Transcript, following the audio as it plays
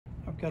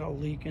got a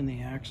leak in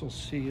the axle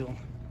seal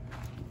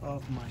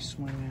of my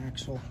swing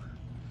axle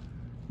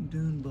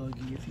dune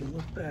buggy. If you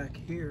look back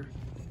here,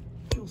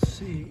 you'll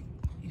see,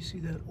 you see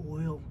that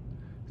oil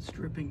that's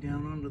dripping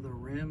down onto the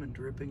rim and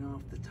dripping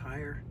off the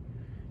tire.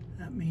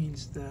 That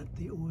means that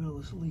the oil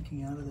is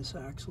leaking out of this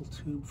axle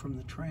tube from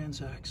the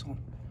transaxle.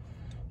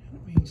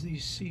 It means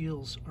these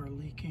seals are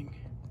leaking,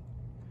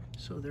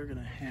 so they're going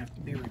to have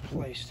to be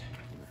replaced.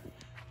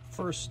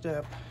 First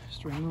step is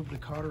to remove the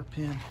cotter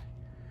pin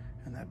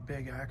and that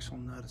big axle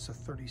nut. It's a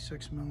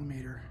 36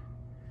 millimeter,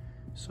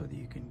 so that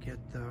you can get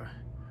the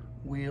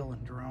wheel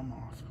and drum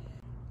off.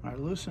 I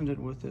loosened it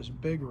with this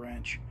big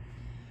wrench.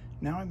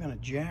 Now I'm going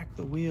to jack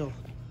the wheel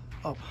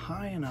up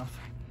high enough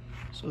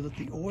so that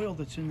the oil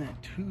that's in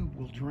that tube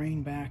will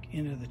drain back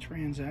into the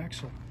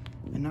transaxle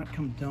and not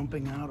come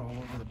dumping out all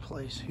over the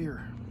place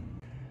here.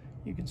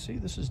 You can see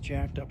this is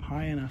jacked up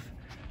high enough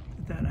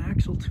that that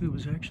axle tube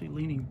is actually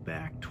leaning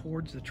back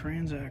towards the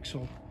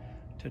transaxle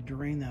to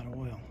drain that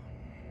oil.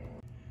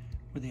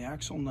 With the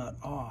axle nut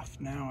off,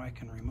 now I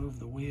can remove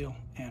the wheel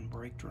and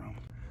brake drum.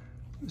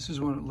 This is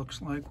what it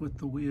looks like with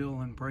the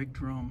wheel and brake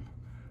drum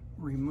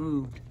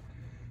removed.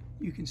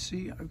 You can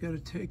see I've got to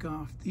take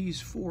off these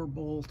 4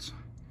 bolts.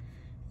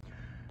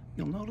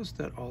 You'll notice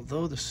that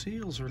although the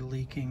seals are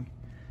leaking,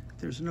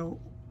 there's no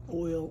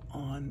oil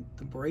on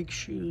the brake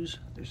shoes,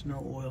 there's no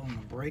oil in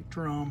the brake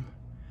drum,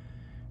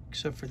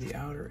 except for the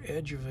outer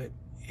edge of it.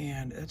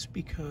 And that's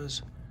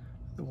because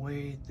the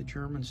way the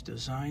Germans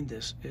designed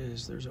this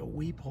is there's a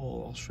weep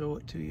hole. I'll show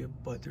it to you,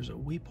 but there's a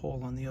weep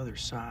hole on the other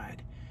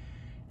side.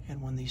 And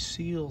when these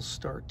seals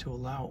start to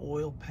allow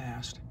oil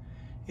past,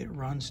 it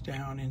runs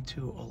down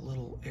into a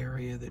little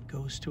area that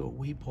goes to a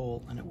weep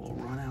hole, and it will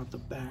run out the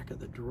back of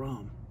the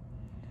drum.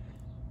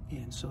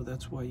 And so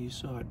that's why you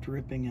saw it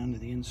dripping onto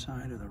the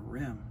inside of the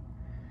rim.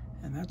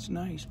 And that's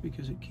nice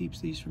because it keeps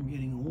these from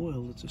getting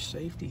oiled. It's a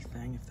safety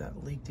thing. If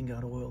that leaked and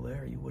got oil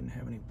there, you wouldn't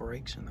have any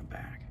brakes in the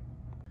back.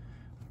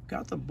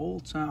 Got the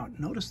bolts out.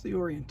 Notice the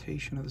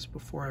orientation of this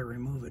before I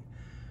remove it.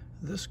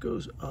 This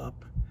goes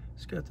up.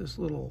 It's got this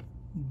little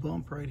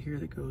bump right here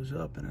that goes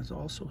up, and it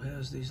also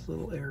has these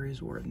little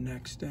areas where it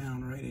necks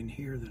down right in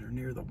here that are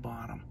near the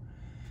bottom.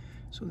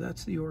 So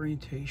that's the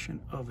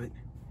orientation of it.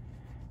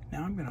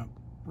 Now I'm going to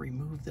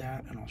remove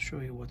that, and I'll show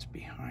you what's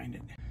behind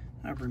it.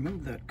 I've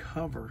removed that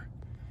cover,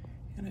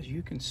 and as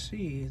you can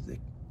see, the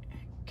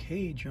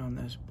cage on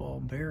this ball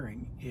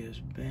bearing is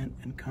bent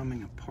and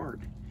coming apart.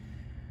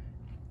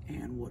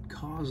 And what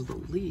caused the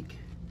leak,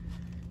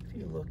 if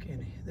you look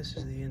in, this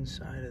is the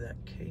inside of that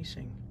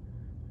casing.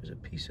 There's a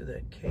piece of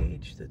that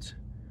cage that's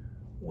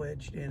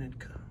wedged in and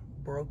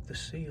broke the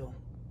seal,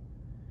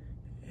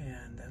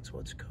 and that's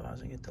what's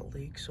causing it to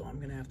leak. So I'm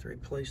going to have to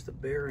replace the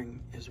bearing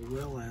as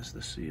well as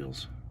the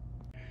seals.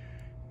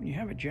 When you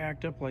have it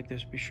jacked up like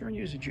this, be sure and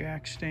use a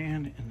jack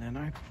stand, and then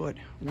I put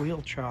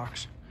wheel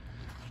chocks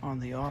on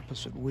the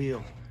opposite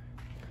wheel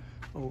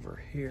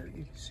over here.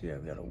 You can see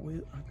I've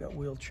got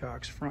wheel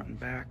chocks front and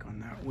back on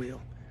that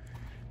wheel,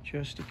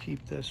 just to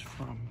keep this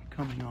from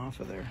coming off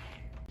of there.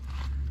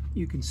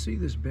 You can see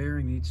this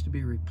bearing needs to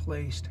be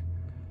replaced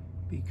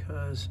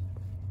because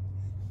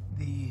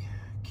the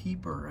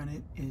keeper in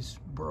it is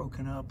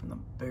broken up and the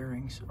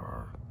bearings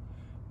are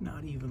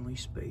not evenly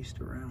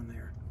spaced around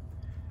there.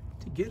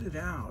 To get it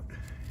out,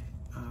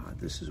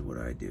 this is what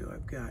I do.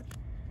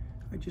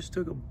 I just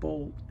took a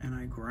bolt and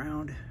I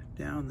ground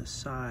down the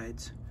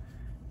sides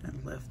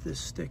and left this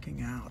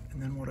sticking out.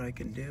 And then what I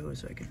can do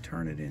is I can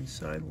turn it in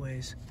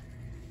sideways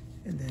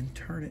and then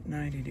turn it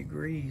 90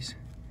 degrees,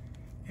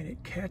 and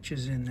it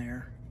catches in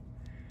there.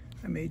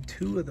 I made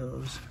 2 of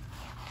those,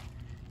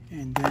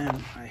 and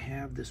then I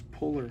have this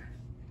puller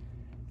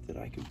that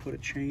I can put a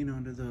chain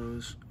onto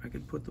those. I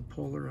could put the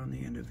puller on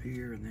the end of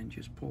here and then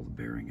just pull the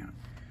bearing out.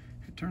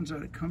 It turns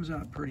out it comes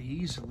out pretty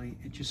easily.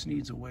 It just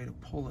needs a way to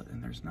pull it,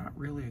 and there's not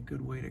really a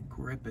good way to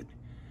grip it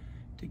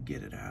to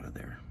get it out of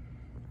there.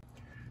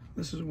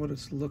 This is what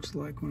it looks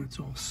like when it's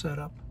all set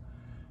up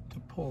to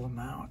pull them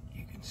out.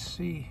 You can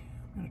see,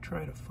 I'm going to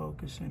try to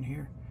focus in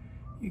here.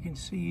 You can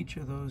see each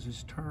of those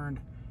is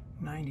turned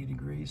 90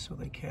 degrees so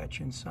they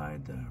catch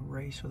inside the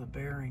race of the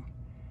bearing.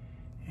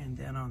 And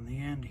then on the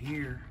end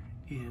here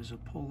is a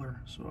puller,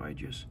 so I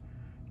just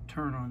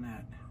turn on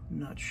that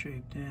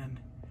nut-shaped end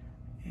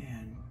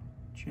and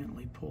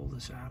gently pull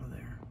this out of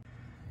there.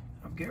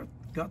 I've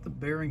got the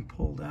bearing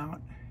pulled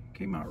out. It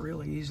came out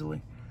really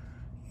easily.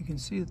 You can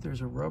see that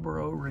there's a rubber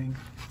O-ring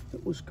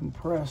that was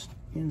compressed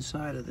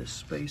inside of this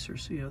spacer.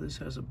 See how this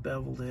has a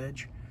beveled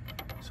edge?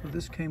 So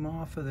this came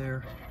off of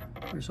there.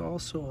 There's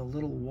also a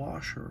little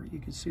washer. You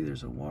can see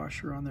there's a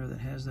washer on there that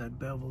has that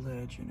beveled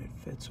edge, and it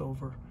fits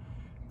over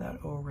that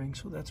O-ring.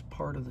 So that's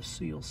part of the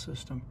seal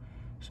system.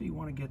 So you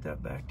want to get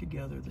that back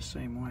together the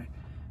same way.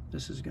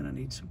 This is going to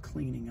need some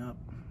cleaning up.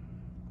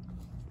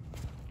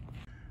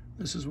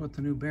 This is what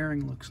the new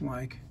bearing looks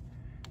like.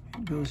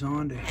 It goes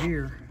on to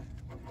here,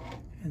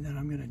 and then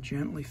I'm going to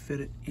gently fit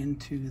it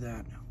into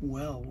that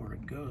well where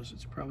it goes.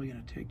 It's probably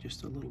going to take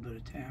just a little bit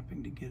of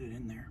tapping to get it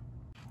in there.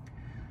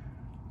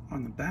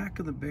 On the back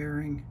of the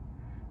bearing,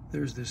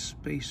 There's this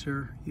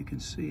spacer. You can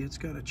see it's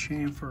got a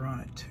chamfer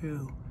on it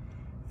too,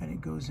 and it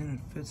goes in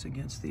and fits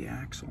against the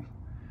axle.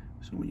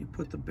 So when you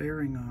put the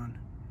bearing on,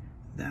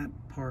 that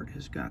part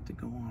has got to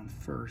go on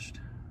first.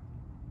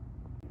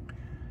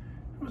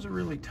 It was a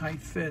really tight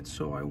fit,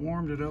 so I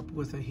warmed it up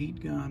with a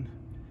heat gun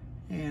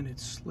and it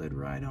slid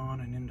right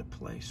on and into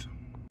place.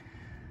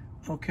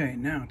 Okay,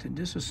 now to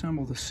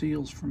disassemble the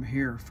seals from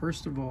here,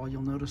 first of all,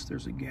 you'll notice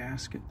there's a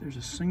gasket. There's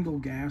a single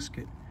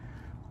gasket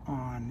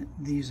on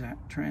these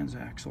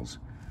transaxles.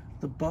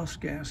 The bus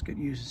gasket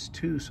uses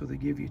 2, so they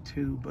give you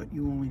 2, but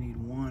you only need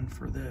 1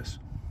 for this.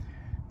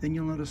 Then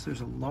you'll notice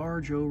there's a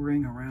large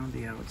O-ring around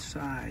the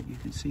outside. You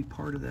can see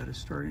part of that is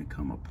starting to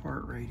come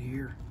apart right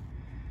here.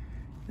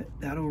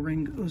 That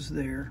O-ring goes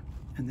there,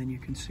 and then you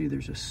can see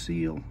there's a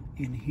seal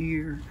in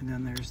here, and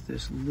then there's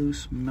this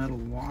loose metal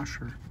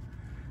washer.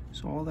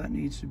 So all that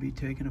needs to be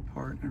taken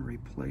apart and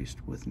replaced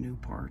with new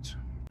parts.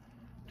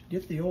 To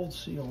get the old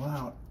seal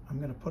out, I'm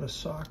going to put a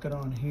socket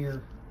on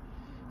here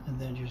and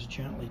then just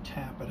gently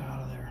tap it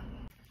out of there.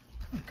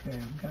 Okay,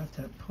 I've got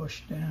that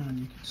pushed down.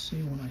 You can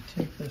see when I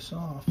take this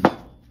off,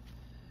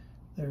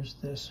 there's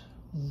this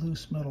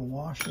loose metal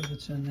washer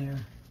that's in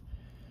there.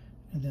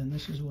 And then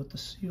this is what the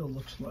seal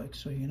looks like.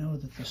 So you know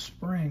that the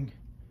spring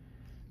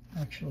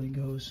actually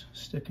goes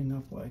sticking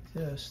up like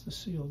this. The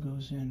seal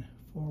goes in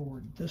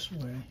forward this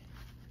way.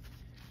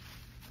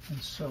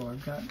 And so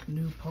I've got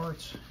new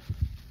parts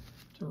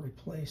to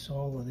replace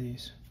all of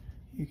these.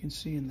 You can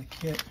see in the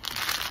kit,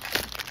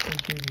 they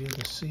give you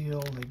the seal,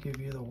 they give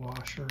you the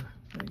washer,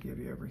 they give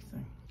you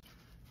everything.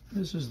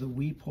 This is the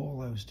weep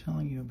hole I was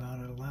telling you about.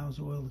 It allows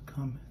oil to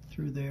come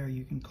through there.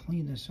 You can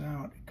clean this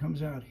out. It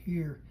comes out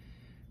here.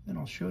 Then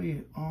I'll show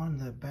you on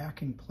the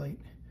backing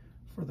plate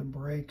for the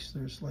brakes,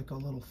 there's like a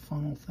little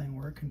funnel thing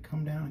where it can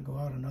come down and go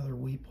out another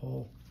weep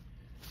hole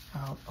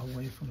out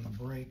away from the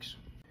brakes.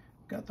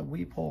 Got the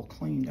weep hole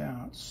cleaned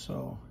out,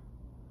 so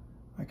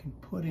I can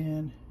put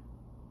in,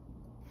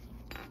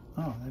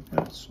 oh, they've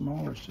got it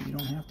smaller so you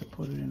don't have to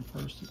put it in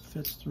first. It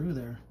fits through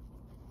there.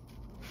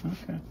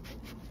 Okay.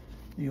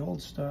 The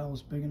old style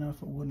was big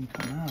enough it wouldn't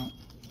come out.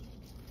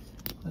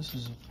 This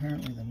is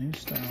apparently the new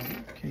style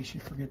in case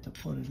you forget to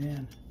put it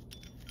in.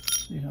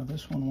 See how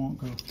this one won't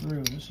go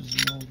through. This is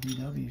the old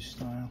VW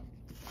style.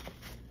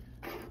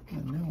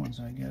 The new ones,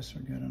 I guess, are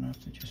good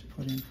enough to just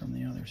put in from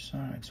the other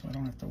side, so I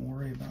don't have to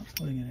worry about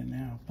putting it in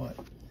now. But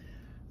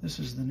this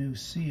is the new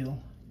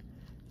seal.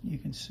 You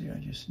can see I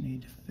just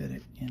need to fit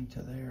it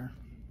into there.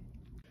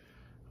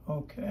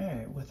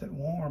 Okay, with it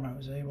warm, I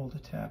was able to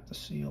tap the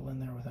seal in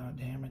there without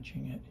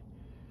damaging it.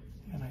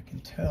 And I can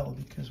tell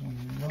because when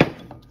you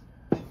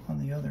look on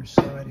the other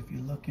side, if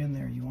you look in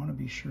there, you want to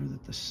be sure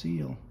that the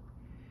seal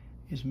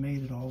is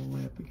mated all the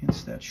way up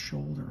against that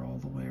shoulder all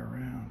the way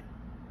around.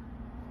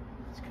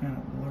 It's kind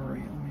of blurry.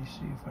 Let me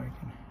see if I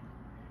can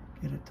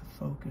get it to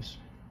focus.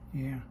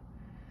 Yeah,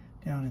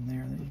 down in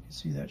there, that you can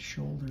see that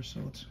shoulder,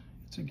 so it's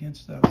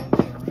against that all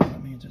the way around.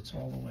 That means it's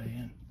all the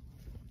way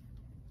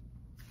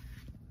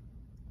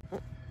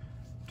in.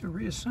 To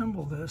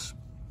reassemble this,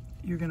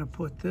 you're going to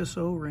put this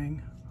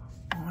O-ring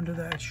onto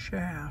that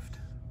shaft,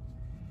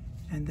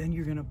 and then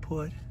you're going to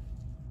put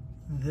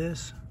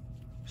this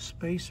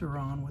spacer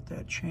on with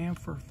that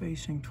chamfer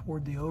facing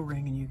toward the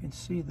O-ring, and you can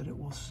see that it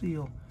will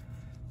seal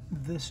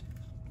this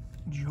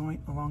joint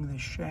along this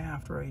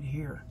shaft right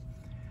here.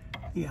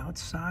 The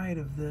outside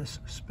of this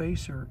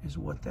spacer is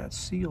what that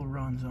seal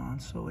runs on,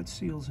 so it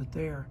seals it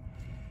there.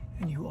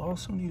 And you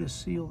also need a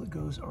seal that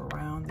goes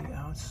around the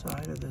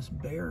outside of this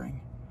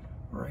bearing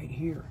right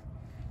here.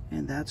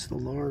 And that's the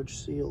large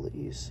seal that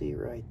you see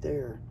right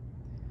there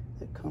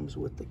that comes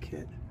with the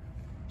kit.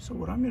 So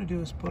what I'm going to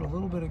do is put a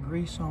little bit of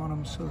grease on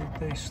them so that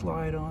they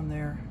slide on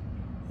there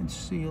and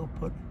seal.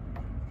 Put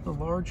the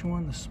large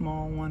one, the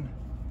small one,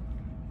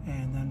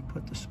 and then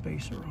put the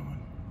spacer on.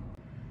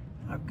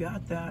 I've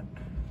got that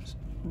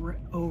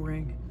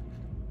O-ring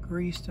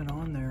greased and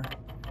on there.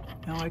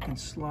 Now I can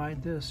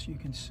slide this. You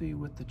can see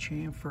with the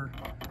chamfer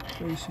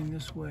facing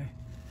this way,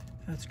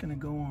 that's going to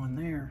go on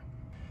there.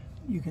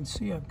 You can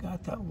see I've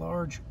got that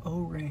large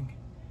O-ring.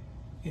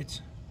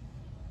 It's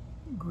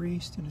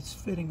greased and it's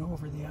fitting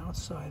over the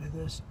outside of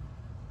this.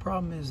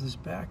 Problem is this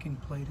backing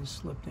plate has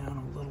slipped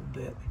down a little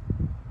bit.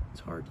 It's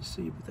hard to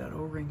see, but that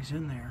O-ring's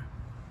in there.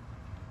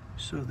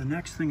 So the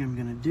next thing I'm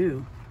going to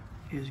do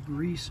is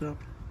grease up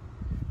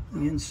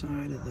the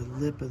inside of the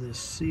lip of this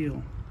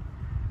seal,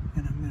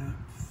 and I'm going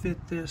to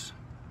fit this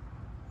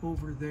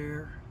over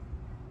there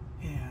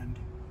and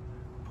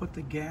put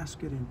the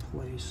gasket in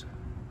place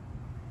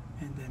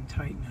and then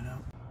tighten it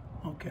up.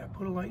 Okay, I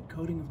put a light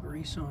coating of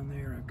grease on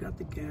there. I've got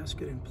the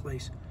gasket in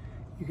place.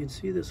 You can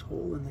see this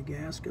hole in the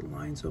gasket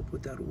lines up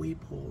with that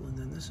weep hole, and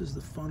then this is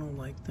the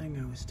funnel-like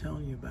thing I was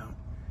telling you about,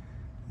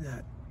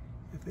 that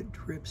if it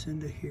drips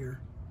into here,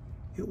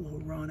 it will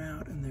run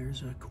out, and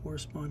there's a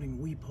corresponding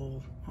weep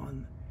hole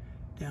on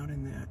down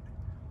in that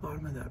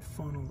bottom of that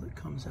funnel that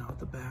comes out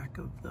the back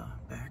of the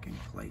backing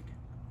plate.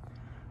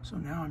 So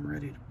now I'm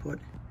ready to put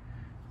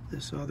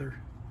this other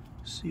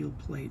seal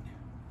plate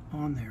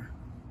on there.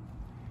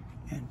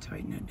 and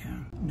tighten it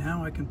down.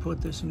 Now I can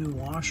put this new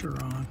washer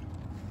on.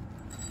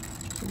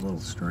 It's a little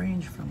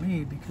strange for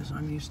me because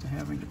I'm used to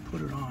having to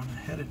put it on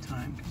ahead of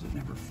time because it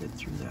never fit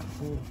through that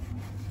hole.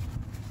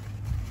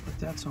 But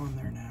that's on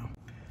there now.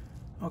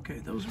 Okay,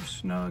 those are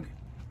snug.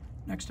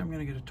 Next I'm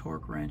going to get a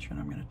torque wrench and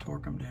I'm going to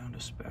torque them down to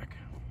spec.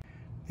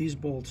 These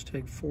bolts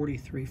take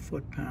 43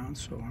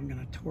 foot-pounds, so I'm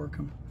going to torque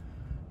them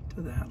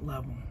to that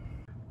level.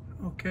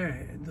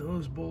 Okay,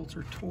 those bolts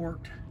are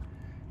torqued.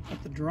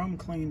 Got the drum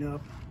cleaned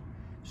up.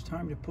 It's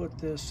time to put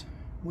this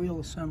wheel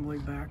assembly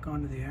back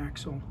onto the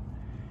axle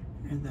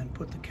and then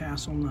put the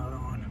castle nut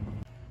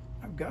on.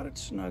 I've got it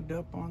snugged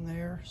up on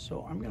there,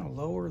 so I'm going to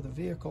lower the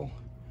vehicle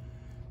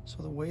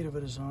so the weight of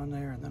it is on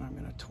there, and then I'm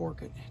going to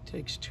torque it. It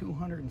takes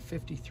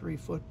 253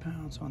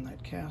 foot-pounds on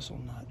that castle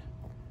nut.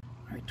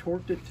 I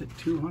torqued it to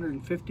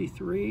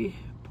 253,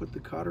 put the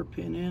cotter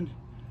pin in,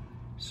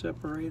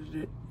 separated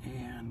it,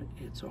 and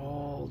it's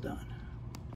all done.